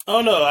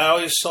Oh no, I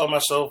always saw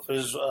myself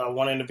as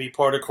wanting to be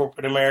part of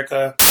corporate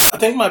America. I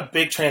think my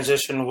big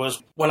transition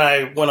was when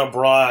I went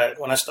abroad,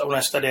 when I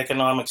studied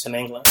economics in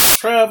England. I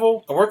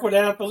travel, I work with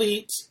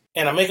athletes,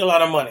 and I make a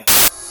lot of money.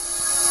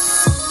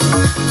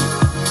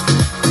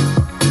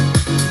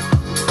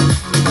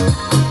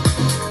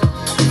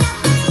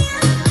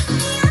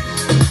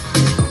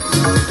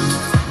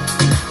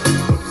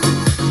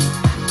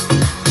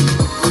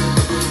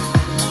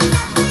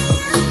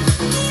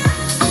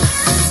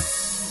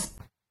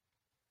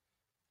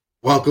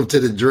 Welcome to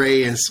the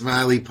Dre and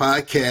Smiley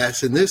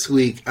podcast. And this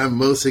week, I'm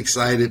most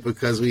excited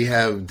because we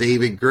have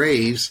David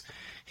Graves.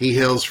 He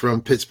hails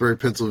from Pittsburgh,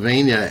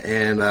 Pennsylvania.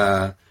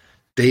 And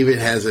David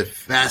has a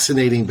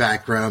fascinating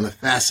background, a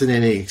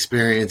fascinating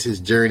experience. His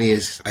journey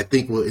I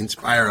think, will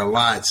inspire a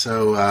lot.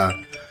 So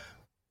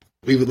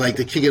we would like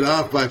to kick it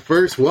off by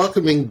first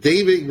welcoming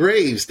David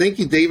Graves. Thank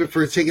you, David,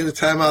 for taking the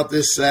time out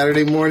this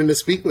Saturday morning to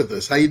speak with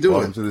us. How you doing?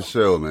 Welcome to the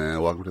show,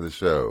 man. Welcome to the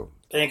show.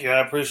 Thank you,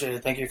 I appreciate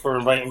it. Thank you for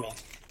inviting me.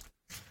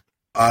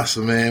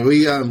 Awesome, man.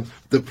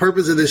 The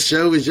purpose of this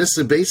show is just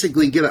to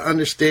basically get an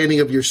understanding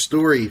of your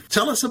story.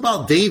 Tell us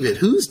about David.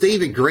 Who's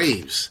David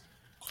Graves?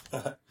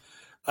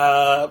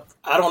 I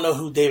don't know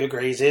who David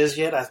Graves is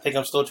yet. I think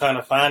I'm still trying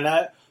to find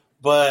that,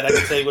 but I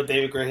can tell you what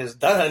David Graves has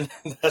done.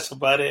 That's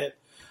about it.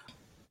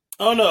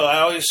 Oh no, I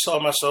always saw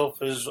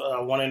myself as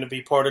wanting to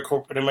be part of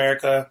corporate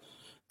America.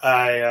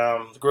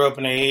 I grew up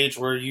in an age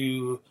where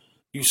you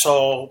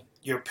saw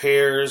your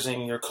peers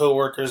and your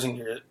coworkers and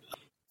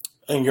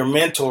your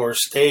mentors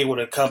stay with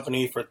a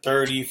company for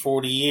 30,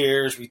 40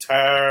 years,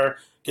 retire,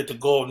 get the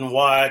golden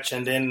watch,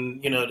 and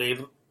then, they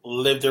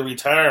live their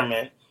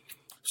retirement.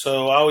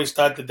 So I always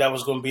thought that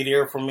was going to be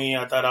there for me.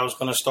 I thought I was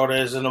going to start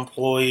as an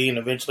employee and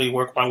eventually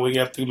work my way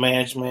up through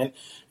management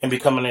and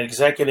become an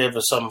executive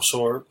of some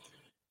sort.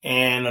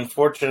 And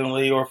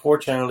unfortunately or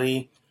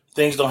fortunately,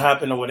 things don't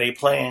happen the way they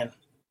plan.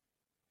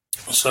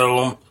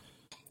 So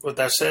with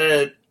that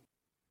said,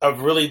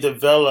 I've really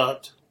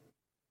developed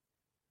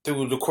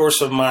through the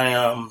course of my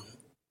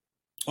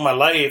my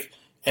life,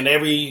 and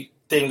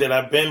everything that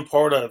I've been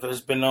part of has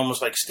been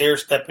almost like stair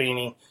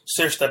stepping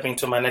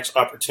to my next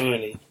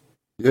opportunity.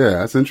 Yeah,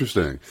 that's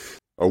interesting.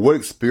 Or what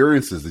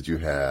experiences did you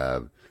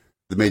have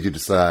that made you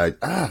decide,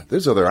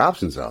 there's other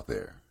options out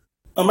there?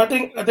 I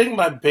think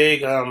my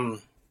big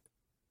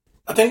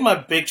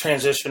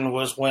transition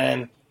was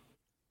when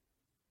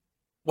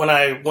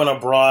I went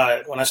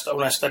abroad, when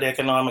I studied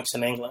economics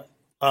in England.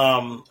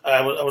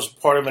 I was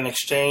part of an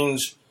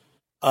exchange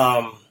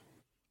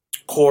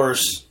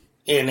course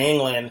in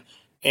England,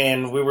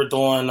 and we were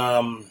doing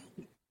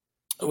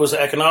it was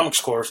an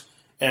economics course.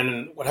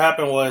 And what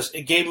happened was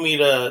it gave me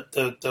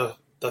the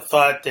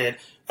thought that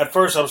at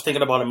first I was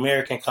thinking about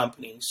American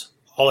companies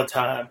all the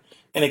time,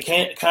 and it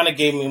kind of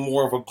gave me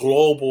more of a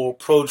global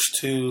approach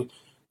to,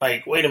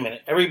 like, wait a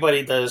minute,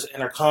 everybody does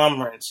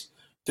interconference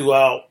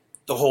throughout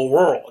the whole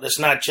world. It's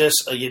not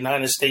just a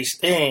United States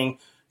thing.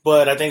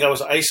 But I think I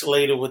was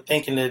isolated with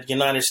thinking that the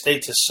United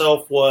States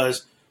itself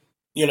was,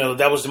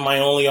 that was my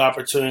only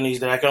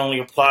opportunities, that I could only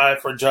apply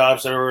for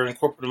jobs that were in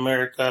corporate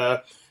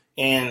America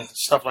and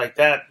stuff like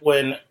that.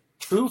 When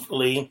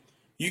truthfully,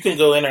 you can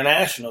go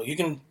international. You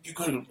can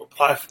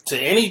apply to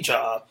any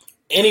job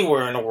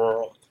anywhere in the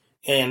world,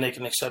 and they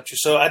can accept you.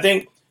 So I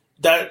think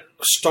that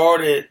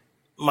started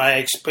my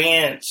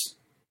expanse,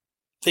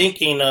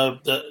 thinking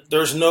of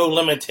there's no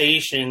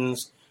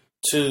limitations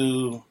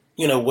to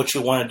what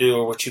you want to do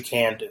or what you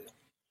can do.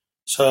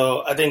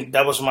 So I think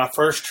that was my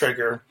first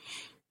trigger.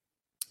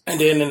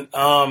 And then,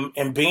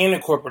 and being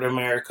in corporate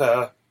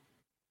America,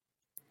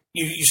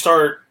 you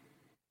starting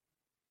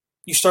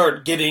to see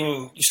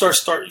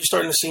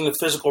the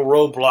physical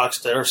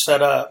roadblocks that are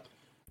set up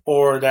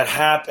or that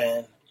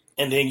happen.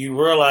 And then you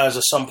realize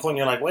at some point,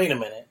 you're like, wait a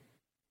minute,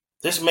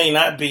 this may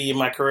not be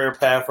my career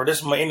path, or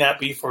this may not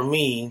be for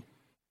me,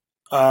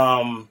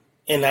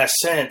 in that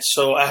sense.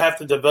 So I have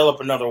to develop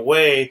another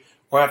way,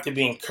 or have to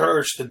be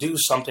encouraged to do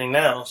something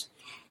else.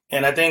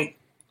 And I think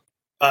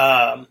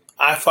I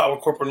fought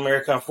with corporate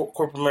America, and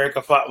corporate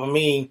America fought with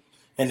me,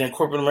 and then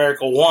corporate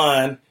America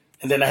won.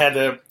 And then I had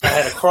a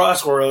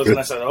crossroads, and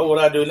I said, "Oh, what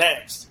do I do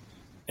next?"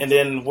 And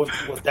then with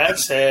that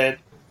said,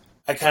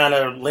 I kind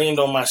of leaned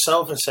on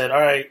myself and said,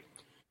 "All right,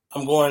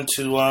 I'm going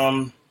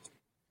to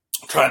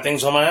try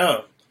things on my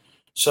own."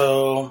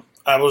 So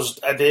I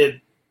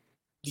did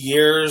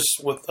years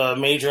with a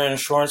major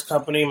insurance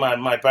company.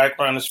 My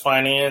background is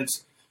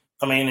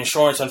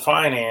insurance and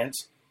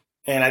finance.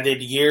 And I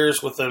did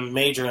years with a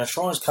major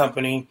insurance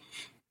company.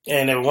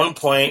 And at one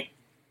point,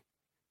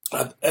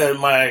 I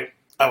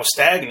was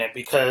stagnant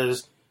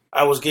because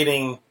I was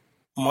getting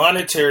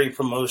monetary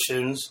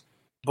promotions,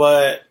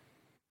 but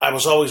I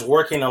was always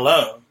working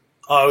alone.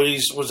 I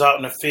always was out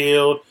in the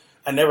field.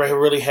 I never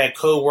really had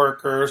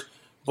coworkers,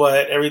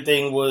 but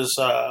everything was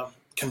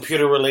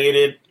computer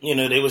related.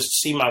 They would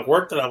see my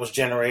work that I was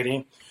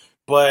generating,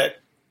 but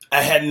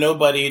I had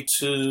nobody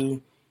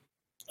to.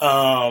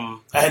 I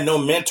had no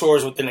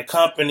mentors within the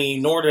company,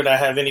 nor did I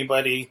have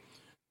anybody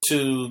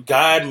to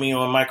guide me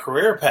on my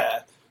career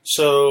path.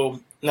 So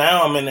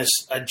now I'm in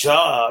a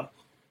job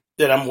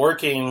that I'm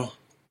working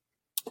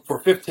for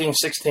 15,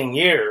 16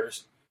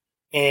 years,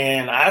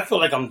 and I feel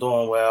like I'm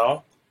doing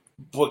well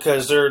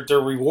because they're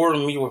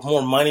rewarding me with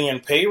more money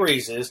and pay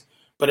raises.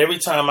 But every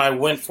time I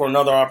went for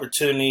another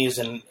opportunities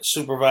in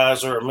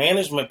supervisor or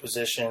management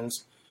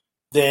positions,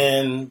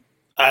 then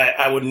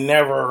I would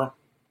never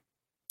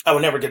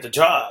get the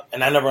job,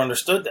 and I never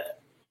understood that.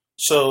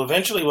 So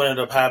eventually, what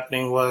ended up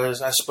happening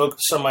was I spoke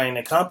to somebody in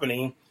the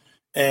company,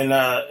 and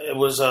it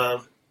was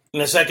an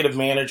executive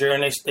manager,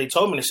 and they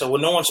told me, they said,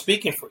 "Well, no one's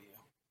speaking for you."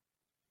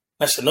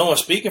 I said, "No one's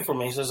speaking for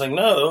me." He says, like,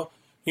 "No,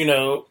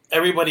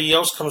 everybody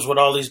else comes with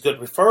all these good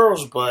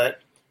referrals,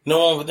 but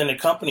no one within the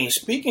company is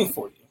speaking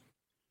for you."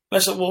 And I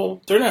said,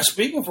 "Well, they're not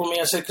speaking for me."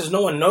 I said, "Because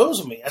no one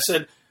knows me." I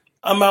said,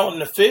 "I'm out in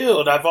the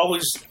field. I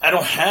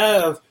don't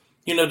have,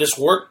 this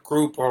work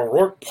group or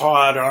work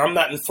pod, or I'm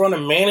not in front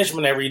of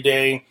management every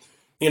day,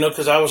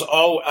 because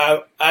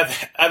I've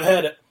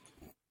had,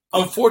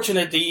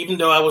 unfortunately, even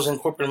though I was in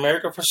corporate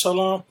America for so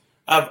long,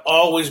 I've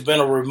always been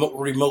a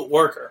remote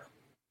worker.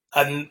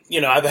 I've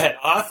had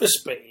office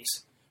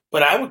space,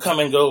 but I would come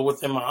and go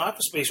within my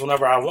office space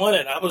whenever I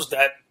wanted. I was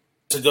that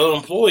to-go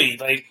employee.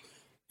 Like,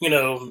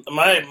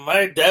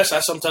 my desk,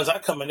 sometimes I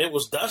come in, it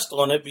was dust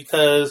on it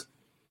because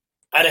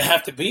I didn't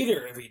have to be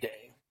there every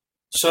day.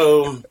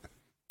 So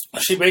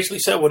she basically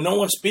said, "Well, no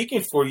one's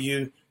speaking for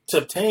you to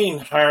obtain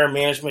higher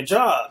management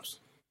jobs."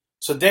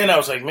 So then I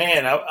was like,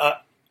 man,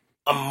 I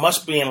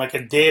must be in like a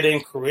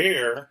dead-end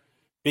career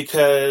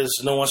because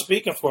no one's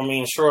speaking for me.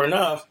 And sure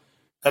enough,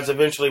 that's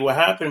eventually what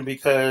happened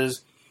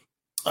because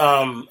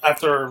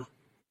after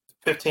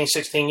 15,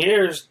 16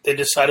 years, they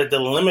decided to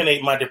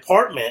eliminate my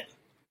department.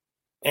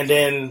 And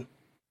then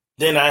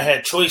I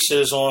had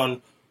choices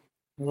on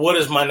what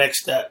is my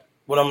next step,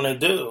 what I'm going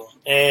to do.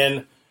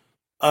 And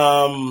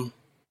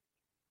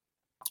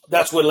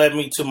that's what led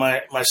me to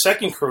my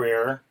second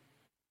career.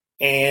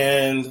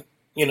 And,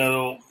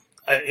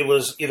 it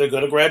was either go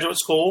to graduate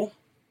school.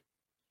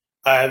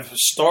 I've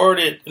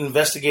started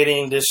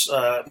investigating this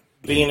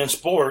being in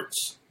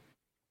sports,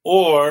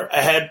 or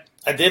I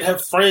did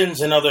have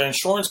friends in other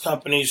insurance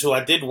companies who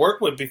I did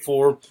work with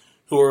before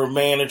who were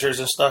managers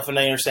and stuff. And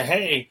they were saying,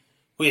 "Hey,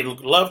 we'd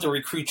love to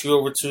recruit you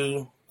over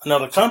to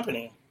another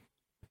company."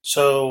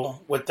 So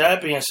with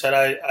that being said,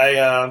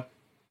 I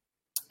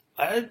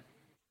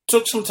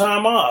took some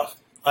time off.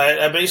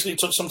 I basically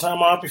took some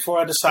time off before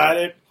I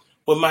decided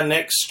what my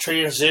next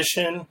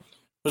transition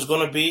was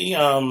going to be.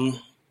 I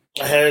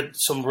had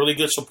some really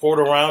good support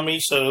around me,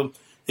 so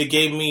it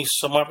gave me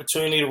some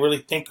opportunity to really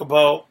think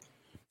about,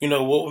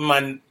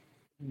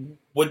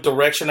 what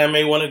direction I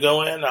may want to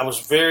go in. I was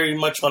very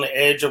much on the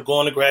edge of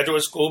going to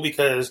graduate school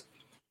because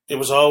it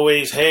was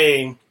always,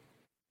 hey,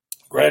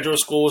 graduate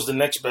school is the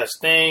next best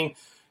thing.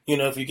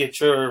 If you get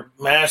your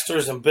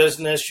master's in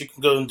business, you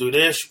can go and do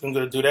this, you can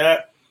go do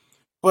that.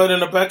 But in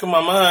the back of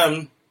my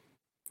mind,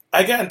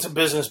 I got into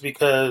business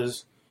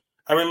because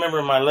I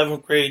remember my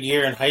 11th grade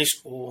year in high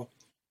school,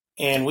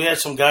 and we had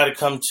some guy to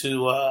come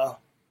to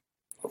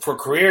for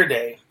career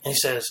day. And he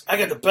says, "I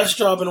got the best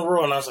job in the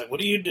world." And I was like, "What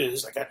do you do?"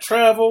 He's like, "I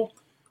travel,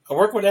 I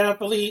work with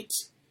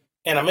athletes,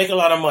 and I make a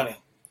lot of money."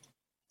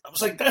 I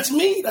was like, "That's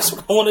me. That's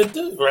what I want to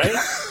do, right?"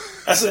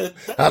 I said,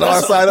 "How do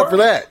I sign up for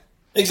that?"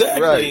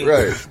 Exactly.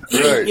 Right.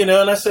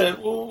 And I said,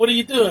 "Well, what are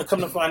you doing?"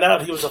 Come to find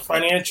out, he was a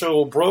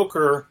financial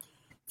broker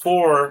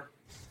for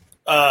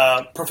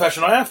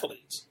professional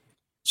athletes.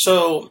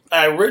 So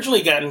I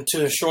originally got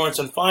into insurance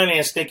and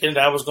finance thinking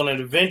that I was going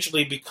to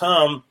eventually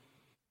become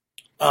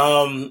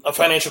a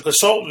financial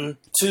consultant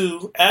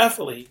to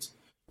athletes.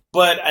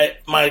 But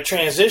my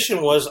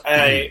transition was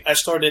I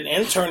started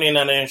interning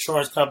at an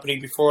insurance company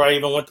before I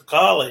even went to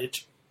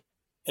college.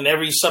 And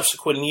every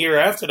subsequent year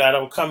after that, I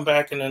would come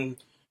back and then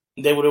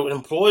they would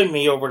employ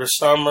me over the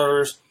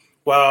summers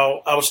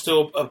while I was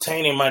still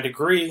obtaining my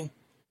degree.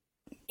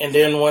 And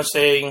then once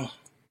I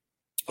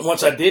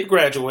did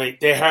graduate,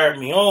 they hired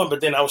me on, but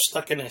then I was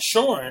stuck in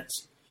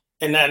insurance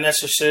and not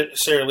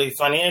necessarily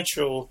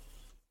financial,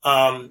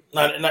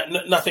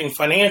 nothing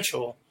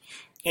financial.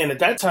 And at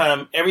that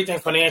time, everything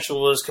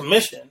financial was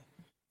commission.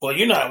 Well,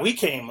 we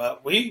came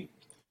up.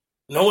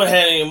 No one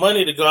had any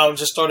money to go out and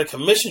just start a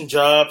commission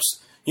jobs.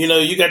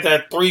 You got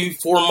that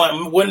 3-4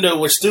 month window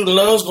where student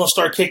loans going to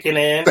start kicking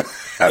in.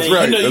 That's and,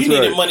 right. You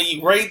needed money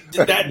right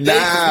that day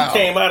because we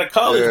came out of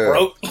college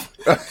broke.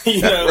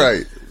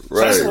 Right.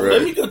 So I said,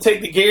 let me go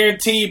take the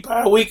guaranteed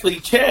bi-weekly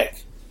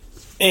check.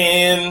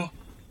 And,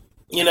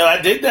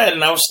 I did that,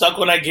 and I was stuck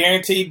on that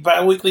guaranteed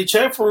bi-weekly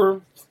check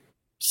for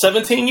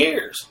 17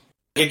 years.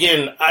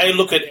 Again, I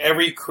look at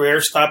every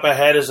career stop I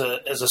had as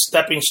a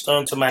stepping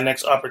stone to my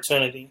next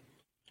opportunity.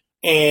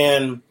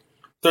 And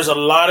there's a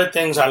lot of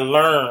things I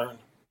learned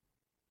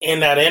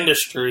in that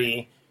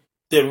industry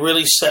that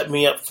really set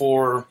me up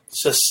for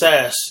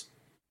success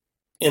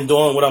in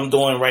doing what I'm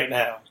doing right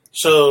now.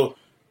 So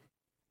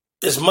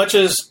as much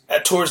as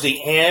towards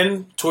the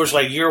end, towards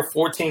like year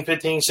 14,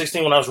 15,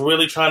 16, when I was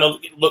really trying to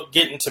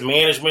get into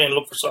management and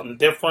look for something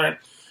different,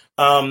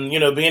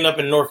 being up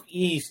in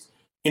Northeast,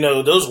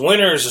 those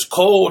winters is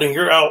cold and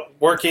you're out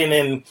working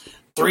in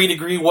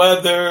 3-degree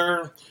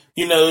weather.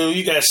 You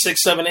got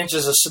 6-7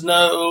 inches of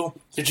snow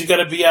that you got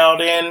to be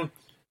out in.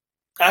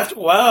 After a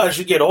while, as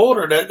you get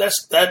older,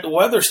 that the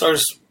weather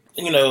starts,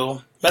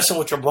 messing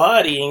with your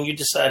body, and you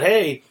decide,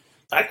 hey,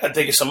 I got to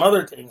think of some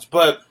other things.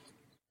 But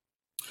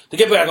to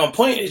get back on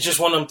point, it's just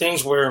one of them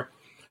things where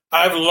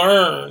I've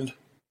learned.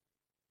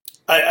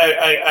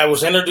 I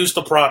was introduced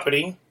to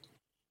property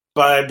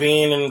by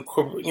being in,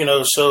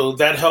 so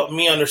that helped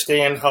me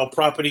understand how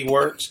property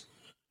works.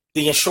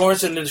 The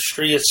insurance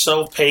industry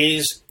itself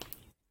pays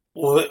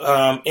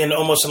in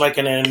almost like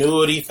an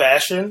annuity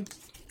fashion.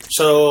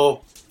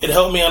 So it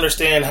helped me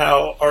understand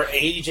how our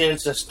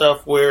agents and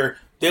stuff, where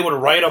they would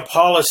write a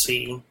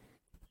policy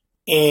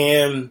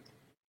and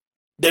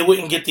they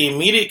wouldn't get the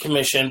immediate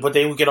commission, but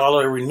they would get all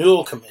the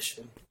renewal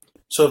commission.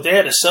 So if they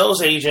had a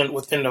sales agent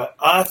within the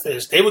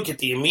office, they would get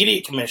the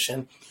immediate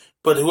commission,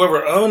 but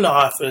whoever owned the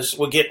office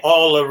would get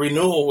all the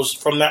renewals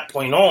from that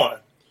point on.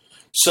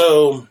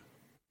 So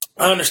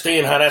I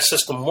understand how that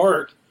system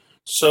worked.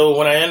 So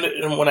when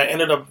I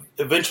ended up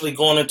eventually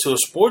going into a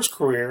sports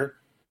career,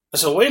 I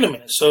said, wait a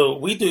minute. So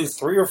we do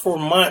 3 or 4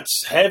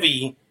 months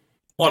heavy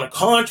on a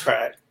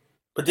contract,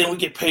 but then we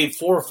get paid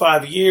 4 or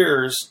 5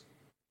 years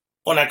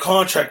on that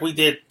contract we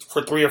did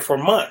for 3 or 4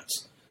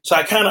 months. So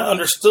I kind of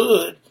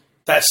understood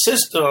that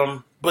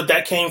system, but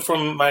that came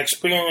from my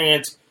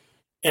experience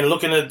in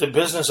looking at the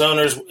business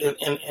owners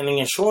in the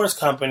insurance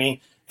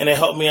company, and it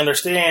helped me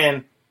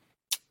understand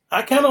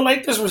I kind of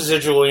like this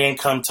residual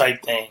income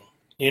type thing.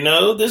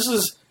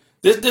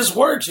 This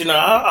works.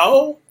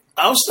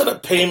 I'll set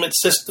up payment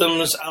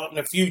systems out in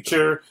the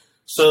future,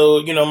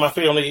 so my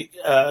family,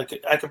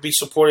 I could be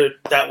supported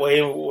that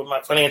way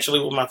financially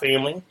with my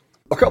family.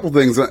 A couple of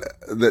things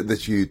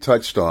that you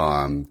touched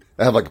on.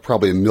 I have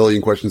probably a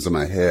million questions in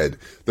my head.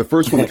 The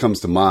first one that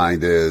comes to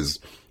mind is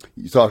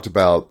you talked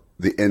about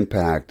the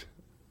impact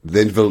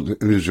the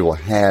individual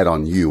had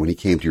on you when he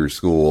came to your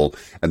school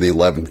in the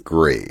 11th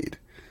grade.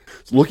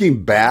 So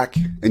looking back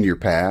in your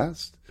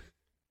past,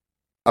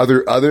 are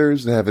there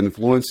others that have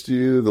influenced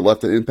you that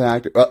left an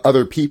impact?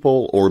 Other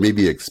people or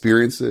maybe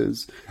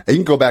experiences? And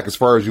you can go back as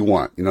far as you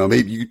want.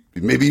 Maybe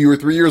you were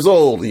 3 years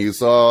old and you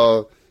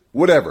saw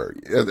whatever.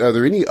 Are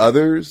there any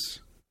other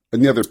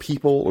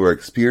people or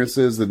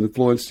experiences that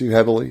influenced you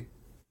heavily?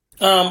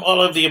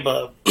 All of the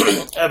above.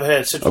 I've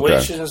had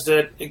situations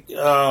that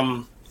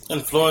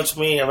influenced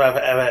me. I've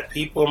had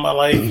people in my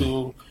life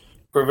who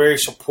were very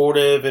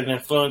supportive and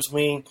influenced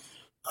me.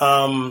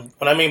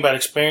 What I mean by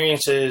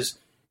experiences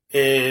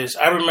is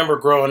I remember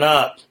growing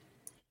up,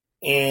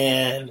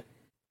 and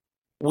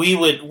we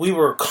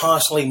were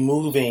constantly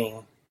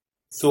moving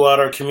throughout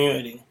our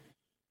community.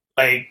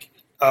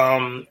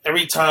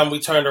 Every time we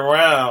turned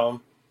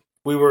around,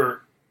 we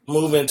were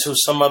moving to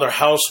some other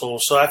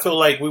household. So I feel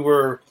like we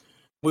were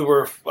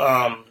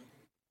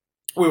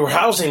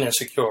housing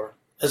insecure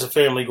as a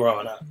family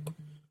growing up.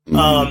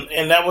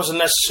 And that wasn't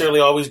necessarily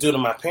always due to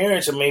my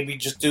parents, and maybe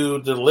just due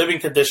to the living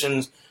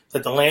conditions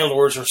that the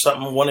landlords or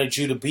something wanted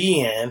you to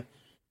be in.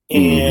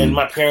 And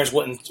my parents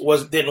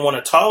didn't want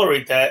to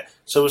tolerate that.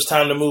 So it was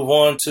time to move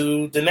on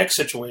to the next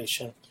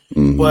situation.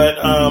 But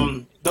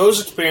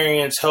those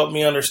experiences helped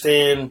me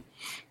understand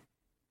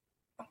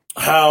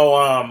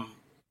how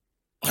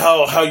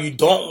you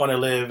don't want to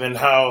live, and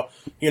how,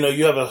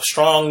 you have a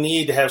strong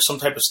need to have some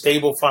type of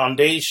stable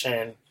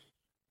foundation,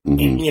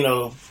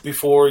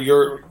 before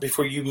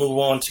you move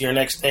on to your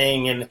next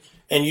thing.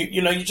 And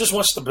you just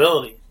want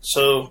stability.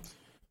 So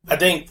I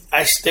think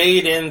I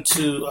stayed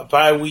into a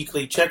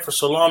biweekly check for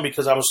so long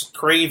because I was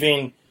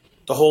craving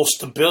the whole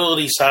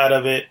stability side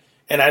of it.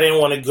 And I didn't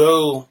want to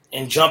go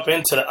and jump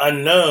into the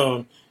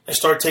unknown and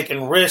start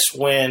taking risks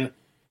when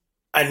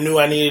I knew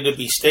I needed to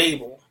be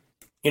stable.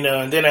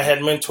 And then I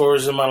had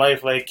mentors in my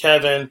life like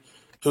Kevin,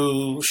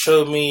 who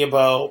showed me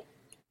about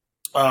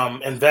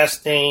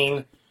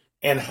investing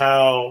and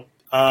how,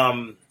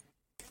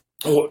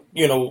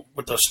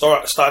 with the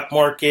stock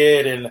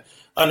market and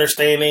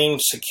understanding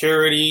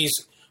securities,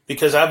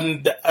 because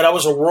that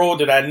was a world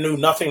that I knew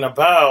nothing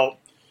about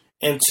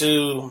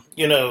until,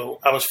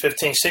 I was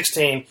 15,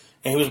 16,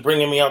 and he was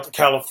bringing me out to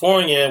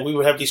California. We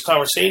would have these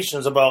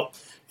conversations about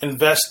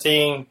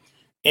investing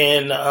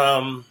in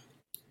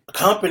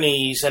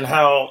companies and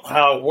how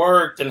it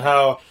worked, and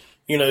how,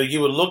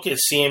 you would look at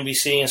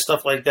CNBC and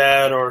stuff like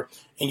that, and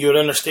you would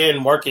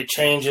understand market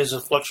changes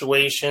and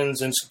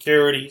fluctuations and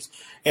securities,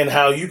 and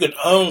how you could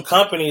own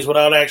companies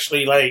without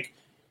actually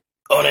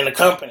owning a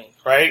company,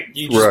 right?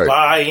 You just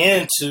buy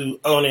into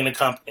owning a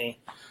company.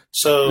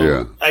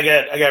 So I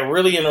got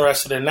really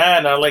interested in that,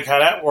 and I like how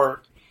that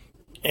worked.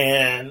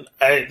 And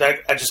I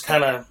just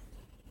kind of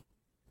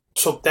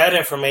took that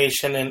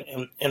information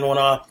and went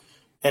off.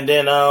 And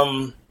then,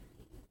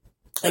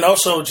 and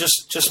also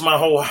just my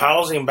whole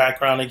housing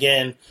background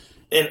again.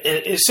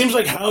 It seems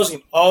like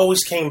housing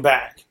always came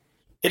back.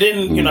 It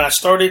didn't, I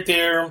started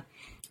there.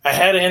 I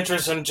had an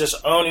interest in just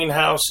owning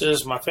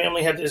houses. My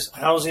family had this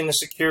housing and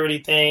security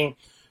thing.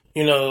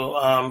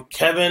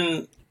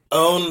 Kevin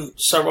owned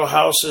several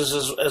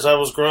houses as I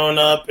was growing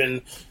up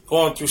and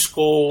going through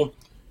school.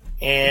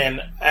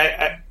 And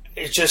I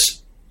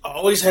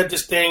always had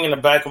this thing in the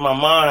back of my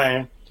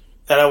mind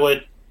that I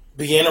would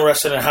be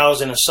interested in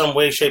housing in some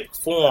way, shape,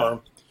 or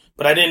form.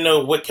 But I didn't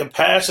know what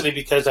capacity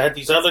because I had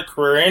these other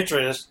career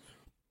interests,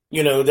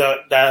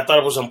 that I thought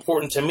it was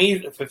important to me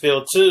to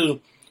fulfill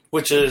too,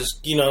 which is,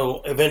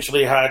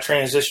 eventually how I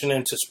transitioned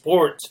into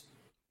sports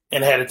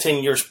and had a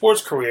 10-year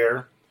sports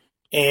career.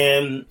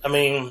 And I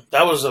mean,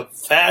 that was a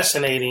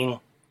fascinating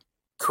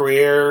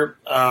career.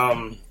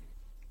 Talking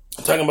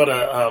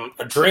about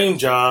a dream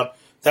job,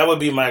 that would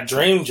be my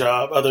dream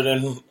job other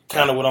than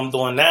kind of what I'm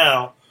doing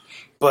now.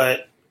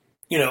 But,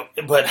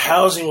 but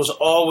housing was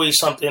always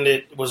something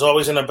that was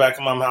always in the back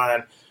of my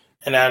mind.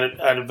 And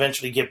I'd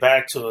eventually get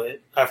back to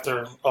it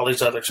after all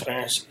these other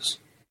experiences.